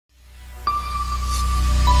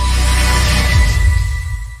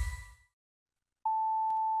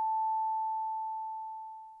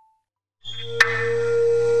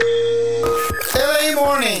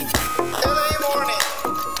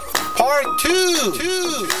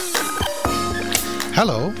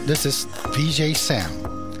Hello, this is VJ Sam.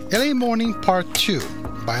 LA Morning Part 2.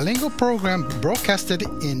 Bilingual program broadcasted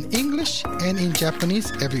in English and in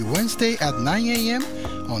Japanese every Wednesday at 9 a.m.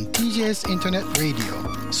 on TJS Internet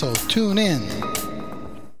Radio. So tune in.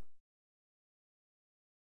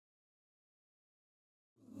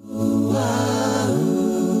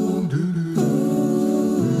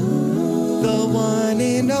 The one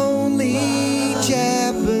and only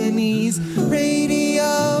Japanese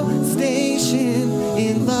radio station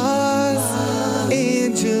in Los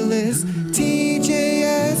Angeles,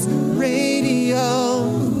 TJS Radio.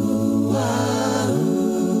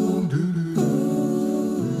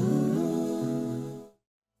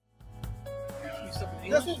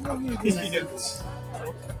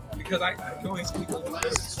 Because I can only speak a little bit.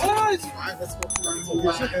 Let's go for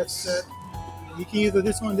your headset. You can either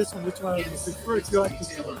this one, which one you prefer. If you like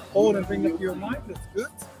to hold and bring up your mic, that's good.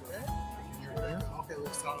 Okay,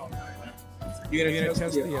 let's start on that. You're gonna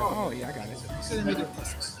test the oh yeah, I got it. Send me the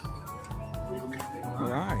test. All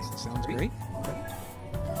right, sounds great.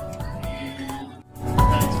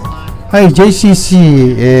 はい、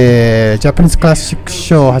JCC、ジャパニーズクラシック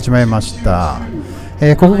ショー始まりました。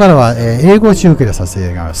ここからは、英語中継でさせていた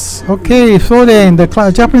だきます。Okay, so then the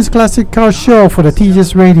Japanese classic car show for the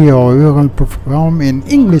TJS Radio. We're going to perform in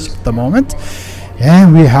English at the moment.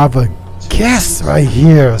 And we have a guest right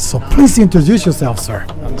here. So please introduce yourself, sir.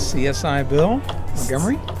 I'm CSI Bill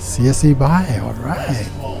Montgomery. CSI by, all right.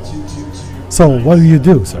 So what do you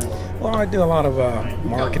do, sir? Well, I do a lot of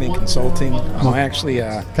marketing consulting. Actually,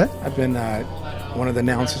 Okay. I've been one of the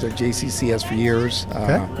announcers at JCCS for years.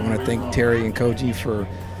 Okay. I want to thank Terry and Koji for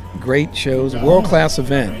great shows, world-class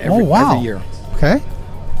event every year. Okay.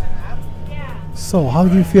 So how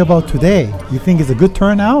do you feel about today? You think it's a good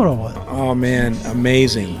turnout or what? Oh man,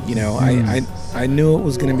 amazing! You know, I knew it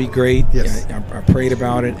was going to be great. Yes. I prayed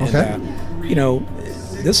about it, Okay. and you know,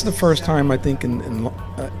 this is the first time I think in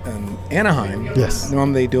Anaheim. Yes.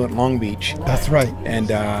 Normally they do it in Long Beach. That's right. And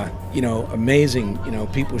you know, amazing. You know,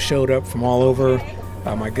 people showed up from all over.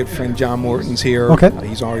 My good friend John Morton's here. Okay.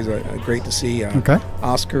 He's always great to see. Okay.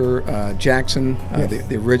 Oscar Jackson, Yes.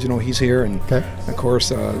 the original, he's here, and Okay. of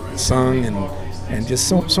course Sung and just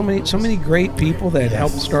so many great people that Yes.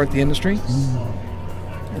 helped start the industry.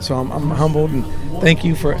 And so I'm humbled and thank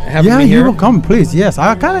you for having Yeah, me here. you will come, please. Yes,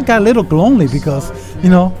 I kind of got a little lonely because, you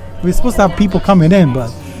know, we're supposed to have people coming in,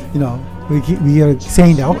 but, you know, we are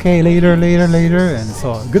saying that, okay, later. And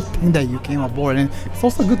so good thing that you came aboard. And it's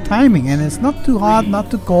also good timing. And it's not too hot, not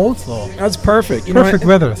too cold. So That's perfect. You perfect know,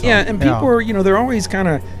 weather. So, yeah, and people are, you know, they're always kind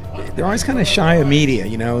of shy of media.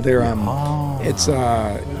 You know, they're it's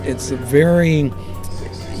a very,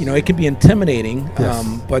 you know, it can be intimidating. Yes.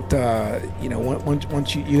 But you know,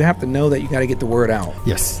 once you have to know that you got to get the word out.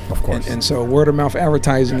 Yes, of course. And so word of mouth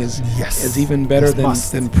advertising is even better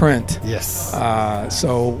than print. Yes.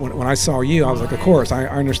 So when I saw you, I was like, of course, I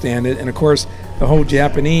understand it. And of course, the whole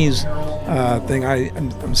Japanese thing,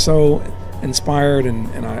 I'm so inspired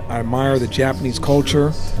and I admire the Japanese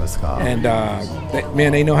culture. And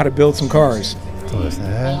man, they know how to build some cars. そうです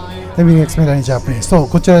ね。Let me explain that in Japanese. そう、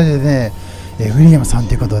こちらでね、フリーヤムさん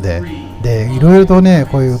ということで、いろいろとね、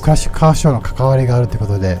こういうクラシックカーショーの関わりがあるというこ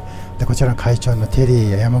とで、こちらの会長のテリ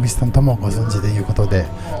ーや山口さんともご存知ということで、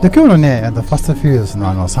今日のね、ファストフューズ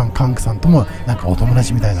のサンカンクさんともなんかお友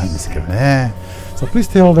達みたいなんですけどね。So please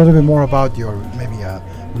tell a little bit more about your maybe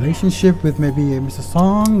relationship with maybe Mr.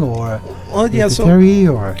 Song or Mr. Terry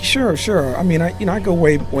or. Sure. I mean, I go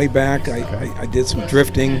way back. I did some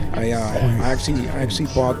drifting. I actually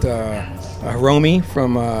bought Hiromi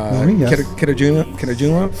from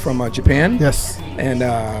Kitajima from Japan. Yes. And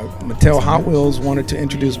Mattel Hot Wheels wanted to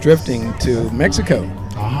introduce drifting to Mexico.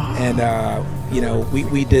 And you know,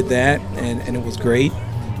 we did that, and it was great.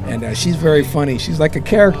 And she's very funny. She's like a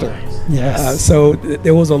character. Yes. So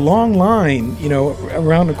there was a long line, you know,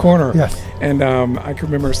 around the corner. Yes. And I can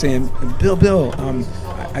remember saying, Bill,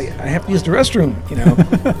 I have to use the restroom. You know,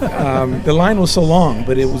 the line was so long,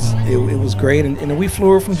 but it was great. And we flew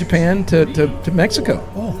her from Japan to Mexico.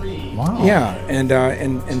 Oh, wow. Yeah,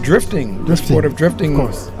 and drifting, the sport of drifting,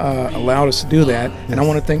 allowed us to do that. Yes. And I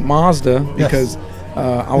want to thank Mazda because.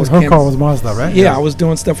 Her car was Mazda, right? Yeah, I was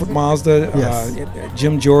doing stuff with Mazda. Yes.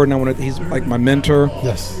 Jim Jordan, he's like my mentor.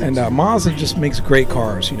 Yes. And Mazda just makes great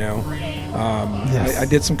cars, you know. Yes. I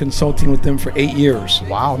did some consulting with them for 8 years.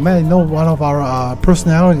 Wow, man! I know one of our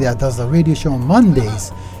personality that does a radio show on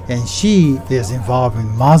Mondays, and she is involved in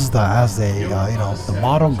Mazda as a the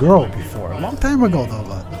model girl before a long time ago, though.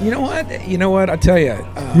 But you know what? I tell you,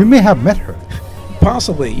 you may have met her.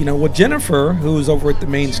 Possibly, with Jennifer, who was over at the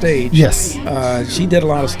main stage. Yes. She did a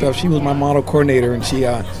lot of stuff. She was my model coordinator, and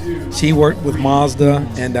she worked with Mazda,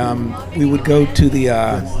 and we would go to the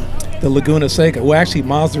Laguna Seca. Well, actually,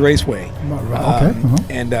 Mazda Raceway. Okay.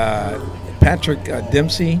 And Patrick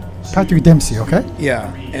Dempsey. Patrick Dempsey. Okay.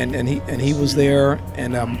 Yeah, and he was there,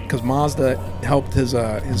 and because Mazda helped his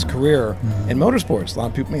career in motorsports. A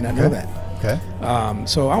lot of people may not know that. Okay.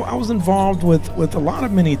 So I was involved with a lot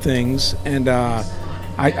of many things, and I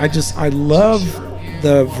love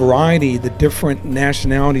the variety, the different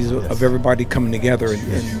nationalities of everybody coming together,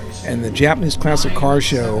 and the Japanese Classic Car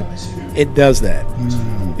Show, it does that.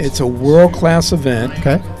 It's a world-class event.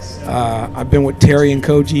 Okay. I've been with Terry and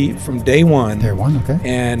Koji from day one. Day one. Okay.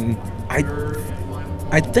 And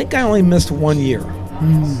I think I only missed 1 year.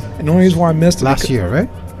 And the only reason why I missed it last year, right?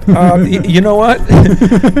 You know what?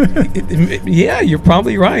 Yeah, you're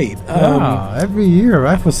probably right. Every year,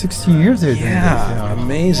 right? For 16 years, they're doing this,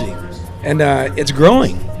 amazing. And it's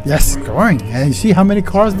growing. Yes, growing. And you see how many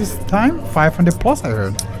cars this time? 500 plus, I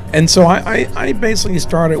heard. And so I basically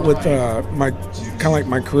started with my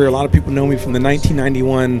my career. A lot of people know me from the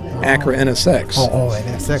 1991 Acura NSX. Oh,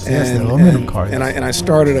 NSX, yes, the aluminum car. Yes. And I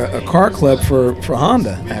started a car club for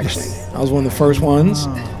Honda, actually. Yes. I was one of the first ones.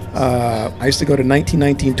 I used to go to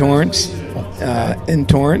 1919 Torrance in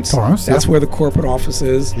Torrance. That's where the corporate office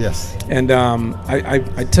is. Yes. And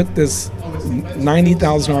I took this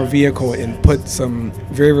 $90,000 vehicle and put some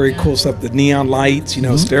very, very cool stuff, the neon lights,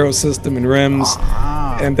 stereo system and rims.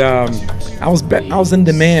 And I was in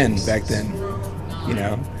demand back then,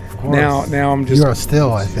 Now I'm just. You are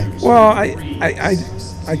still, I think. Well,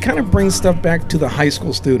 I kind of bring stuff back to the high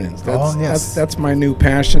school students. That's my new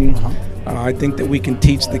passion. I think that we can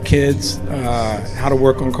teach the kids how to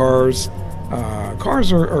work on cars.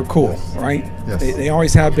 Cars are cool, right? Yes. They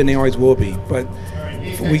always have been, they always will be. But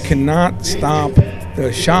we cannot stop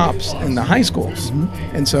the shops in the high schools.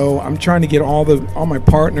 And so I'm trying to get all my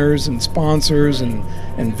partners and sponsors and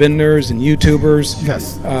vendors and YouTubers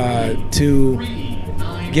to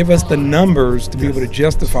give us the numbers to be able to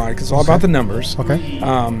justify, because it's all about the numbers. Okay.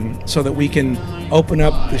 So that we can open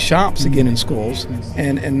up the shops again in schools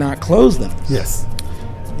and not close them. Yes.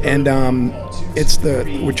 And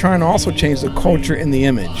we're trying to also change the culture and the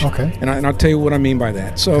image. Okay. And I'll tell you what I mean by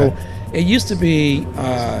that. So it used to be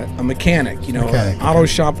a mechanic, auto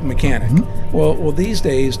shop mechanic. Well, these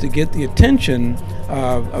days, to get the attention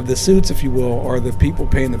of the suits, if you will, or the people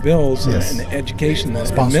paying the bills and the education,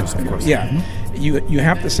 sponsors, of course. You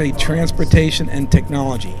have to say transportation and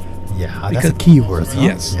technology. Yeah, that's a key word. Huh?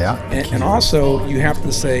 Yes. Yeah. And also, you have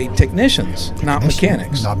to say technicians, not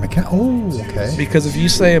mechanics. Not mechanic. Oh, okay. Because if you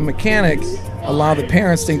say a mechanic, a lot of the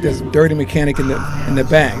parents think there's a dirty mechanic in the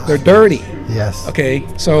back. They're dirty. Yes. Okay.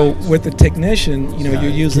 So with the technician, you're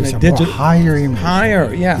using a digital higher image.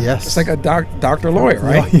 Higher. Yeah. Yes. It's like a doctor lawyer,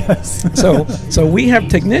 right? Oh, yes. So we have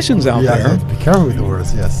technicians out there. Be careful with the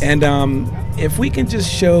words. Yes. And if we can just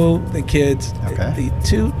show the kids the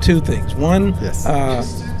two things. One. Yes.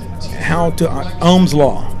 How to Ohm's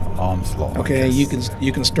law. Ohm's law. Okay, yes.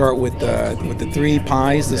 you can start with the 3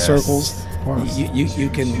 pies, the circles. Of course. You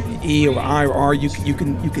can E or I or R. You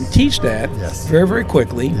can teach that very, very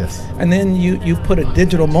quickly. Yes. And then you put a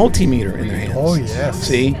digital multimeter in their hands. Oh yes.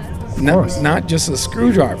 See, not just a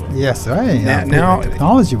screwdriver. Yes, right. Now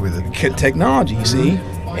technology with it. Technology. You see,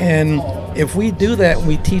 and if we do that,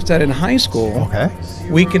 we teach that in high school. Okay.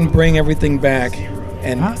 We can bring everything back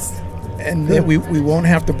and then we won't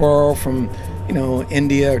have to borrow from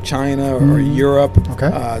India or China or Europe.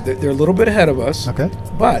 Okay. They're a little bit ahead of us. Okay.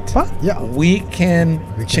 But we can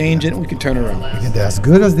change it and we can turn it around. They're as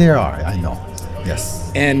good as they are, I know.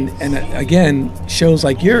 Yes. And again, shows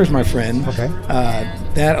like yours, my friend,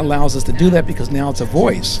 that allows us to do that because now it's a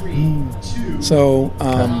voice. So,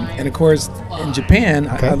 and of course, in Japan,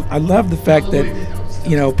 I love the fact that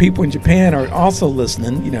people in Japan are also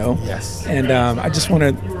listening, Yes. And I just want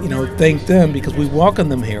to, thank them because we welcome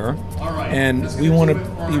them here, and we want to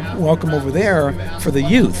be welcome over there for the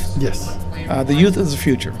youth. Yes. The youth is the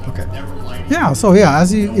future. Okay. Yeah. So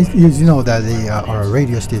as you know that our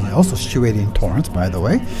radio station is also situated in Torrance, by the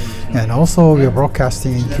way, and also we are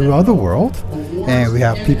broadcasting throughout the world, and we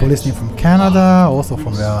have people listening from Canada, also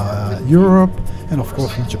from Europe, and of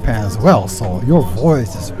course from Japan as well. So your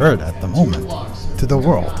voice is heard at the moment to the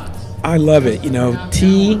world. I love it.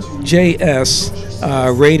 TJS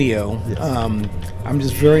radio. Yes. I'm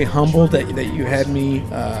just very humbled that you had me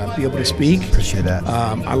be able to speak. Appreciate that.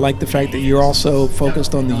 I like the fact that you're also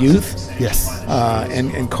focused on the youth. Yes.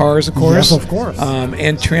 And cars, of course. Yes, of course.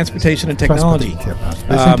 And transporation and technology.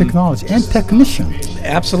 Transportation technology and technician.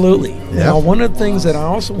 Absolutely. Yep. Now, one of the things that I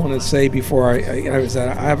also want to say before is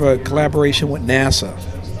that I have a collaboration with NASA.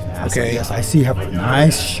 Okay. Yes, I see you have a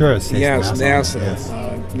nice shirt. Says Yes, NASA. Yes.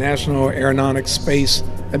 National Aeronautics Space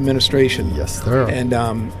Administration. Yes, sir. And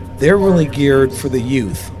they're really geared for the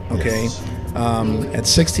youth. Okay. Yes. At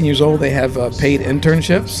 16 years old, they have paid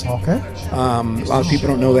internships. Okay. A lot of people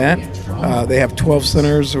don't know that. They have 12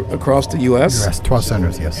 centers across the U.S. Yes, 12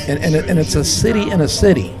 centers, yes. And it's a city in a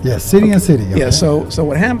city. Yes, city and city. Okay. Yeah, so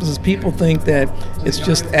what happens is people think that it's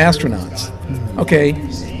just astronauts. Okay,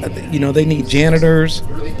 they need janitors,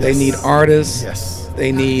 they need artists, Yes.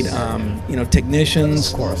 they need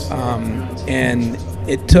technicians. Of course. And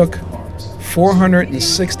it took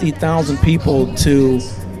 460,000 people to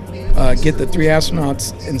get the 3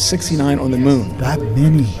 astronauts in '69 on the moon. That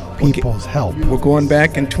many people's help. We're going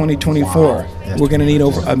back in 2024. Wow. Yes, We're going to need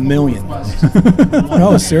over 1 million.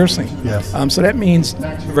 No, seriously. Yes. So that means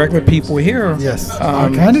regular people here. Yes. Our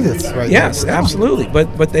candidates, right? Yes, there. absolutely.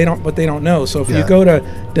 But they don't know. So if Yeah. you go to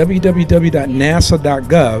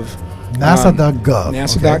www.nasa.gov. NASA.gov.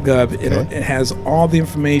 NASA.gov. Okay. It has all the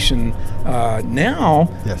information. Now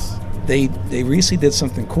Yes. they recently did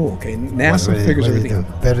something cool. Okay, NASA What do figures they everything. do?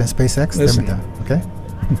 Better than SpaceX. Listen. Let me tell- Okay.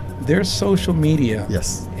 Their social media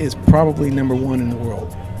Yes. is probably #1 in the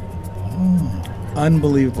world.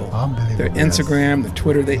 Unbelievable. Unbelievable, Their yes. Instagram, their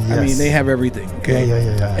Twitter. I mean, Yes. they have everything. Okay.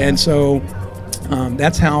 Yeah. And so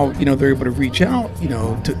that's how they're able to reach out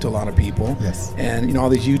to a lot of people. Yes. And all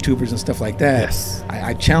these YouTubers and stuff like that. Yes.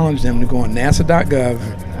 I challenge them to go on NASA.gov,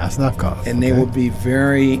 NASA.gov. and they will be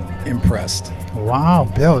very impressed. Wow,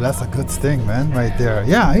 Bill, that's a good thing, man, right there.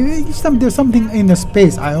 Yeah, there's something in the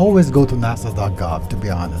space. I always go to NASA.gov, to be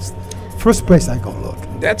honest. First place I go look.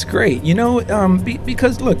 That's great.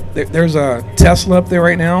 Because look, there's a Tesla up there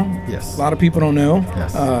right now. Yes. A lot of people don't know.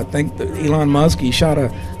 Yes. Thank Elon Musk. He shot a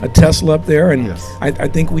Tesla up there, and Yes. I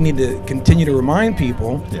think we need to continue to remind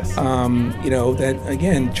people, Yes. that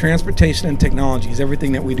again, transportation and technology is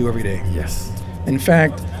everything that we do every day. Yes. In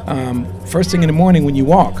fact, first thing in the morning when you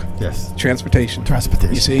walk, Yes. Transportation.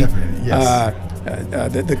 Transportation. You see, Definitely. Yes.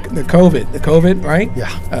 The COVID, right? Yeah.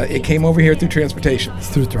 It came over here through transportation. It's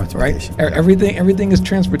through Right, transportation. Yeah. everything is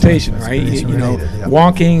transportation, right? Transportation related, yeah.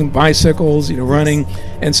 Walking, bicycles, running,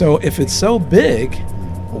 and so if it's so big,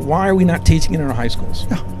 why are we not teaching it in our high schools?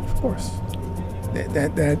 Yeah, of course.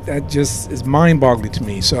 That just is mind-boggling to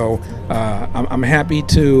me. So I'm happy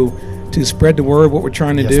to spread the word what we're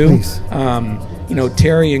trying to Yes, do. please.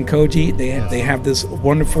 Terry and Koji, they have this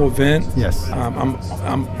wonderful event. Yes.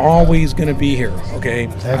 I'm always going to be here. Okay,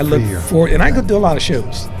 I Every look year. forward, and I could do a lot of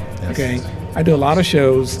shows. Yes. Okay, I do a lot of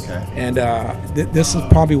shows, Okay. and this is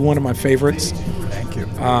probably one of my favorites. Thank you.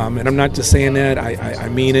 And I'm not just saying that; I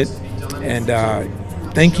mean it. And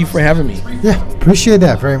thank you for having me. Yeah, appreciate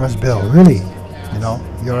that very much, Bill. Really,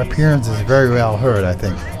 your appearance is very well heard, I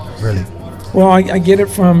think. Really. Well, I get it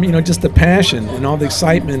from just the passion and all the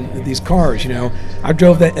excitement of these cars. I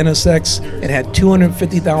drove that NSX. It had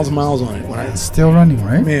 250,000 miles on it. It's still running,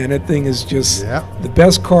 right? Man, that thing is just Yeah. the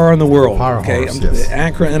best car in the world. Power okay, horse, yes. The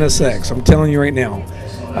Acura NSX. I'm telling you right now.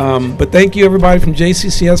 But thank you everybody from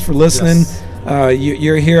JCCS for listening. Yes.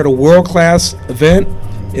 You're here at a world-class event.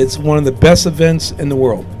 It's one of the best events in the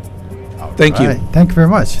world. Thank you. Right. Thank you very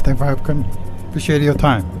much. Thank you for coming. Appreciate your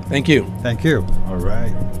time. Thank you. Thank you. All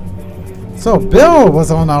right. So Bill was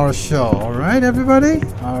on our show. All right, everybody.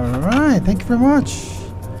 All right. Thank you very much.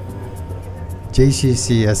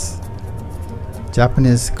 JCCS,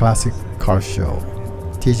 Japanese Classic Car Show,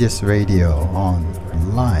 TGS Radio on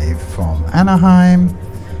live from Anaheim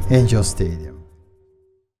Angel Stadium.